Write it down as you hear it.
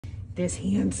This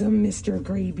handsome Mr.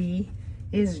 Graby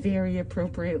is very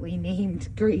appropriately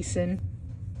named Grayson.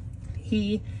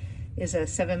 He is a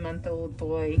 7-month-old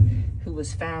boy who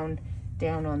was found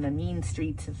down on the mean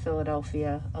streets of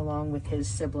Philadelphia along with his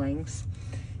siblings.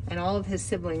 And all of his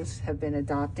siblings have been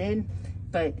adopted,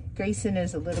 but Grayson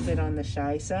is a little bit on the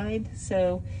shy side,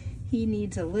 so he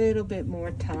needs a little bit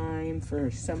more time for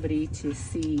somebody to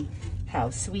see how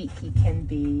sweet he can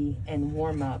be and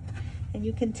warm up. And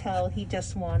you can tell he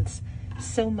just wants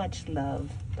so much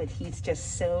love, but he's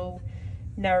just so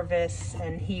nervous,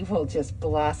 and he will just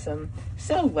blossom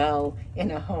so well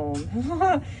in a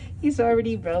home. He's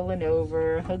already rolling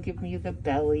over. He'll give me the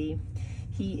belly.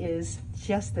 He is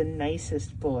just the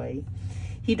nicest boy.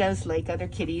 He does like other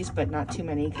kitties, but not too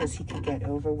many because he could get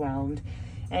overwhelmed.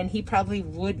 And he probably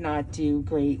would not do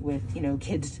great with,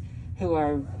 kids who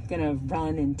are gonna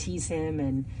run and tease him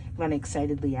and run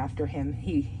excitedly after him.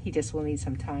 He just will need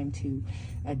some time to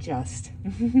adjust.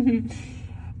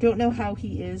 Don't know how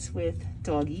he is with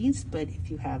doggies, but if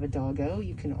you have a doggo,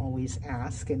 you can always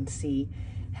ask and see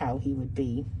how he would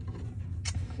be.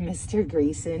 Mr.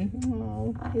 Grayson,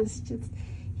 oh,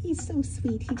 he's so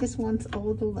sweet. He just wants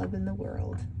all the love in the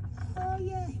world. Oh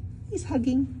yeah, he's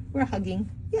hugging. We're hugging,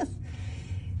 yes.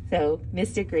 So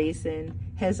Mr. Grayson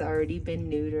has already been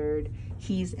neutered.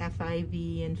 He's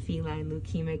FIV and feline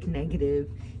leukemic negative.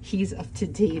 He's up to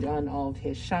date on all of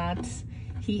his shots.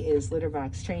 He is litter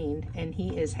box trained, and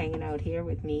he is hanging out here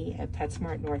with me at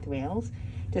PetSmart North Wales,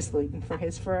 just looking for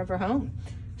his forever home.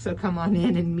 So come on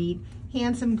in and meet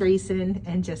handsome Grayson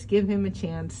and just give him a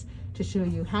chance to show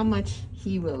you how much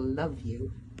he will love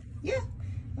you. Yeah.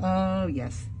 Oh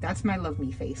yes, that's my love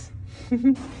me face.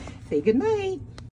 Say goodnight.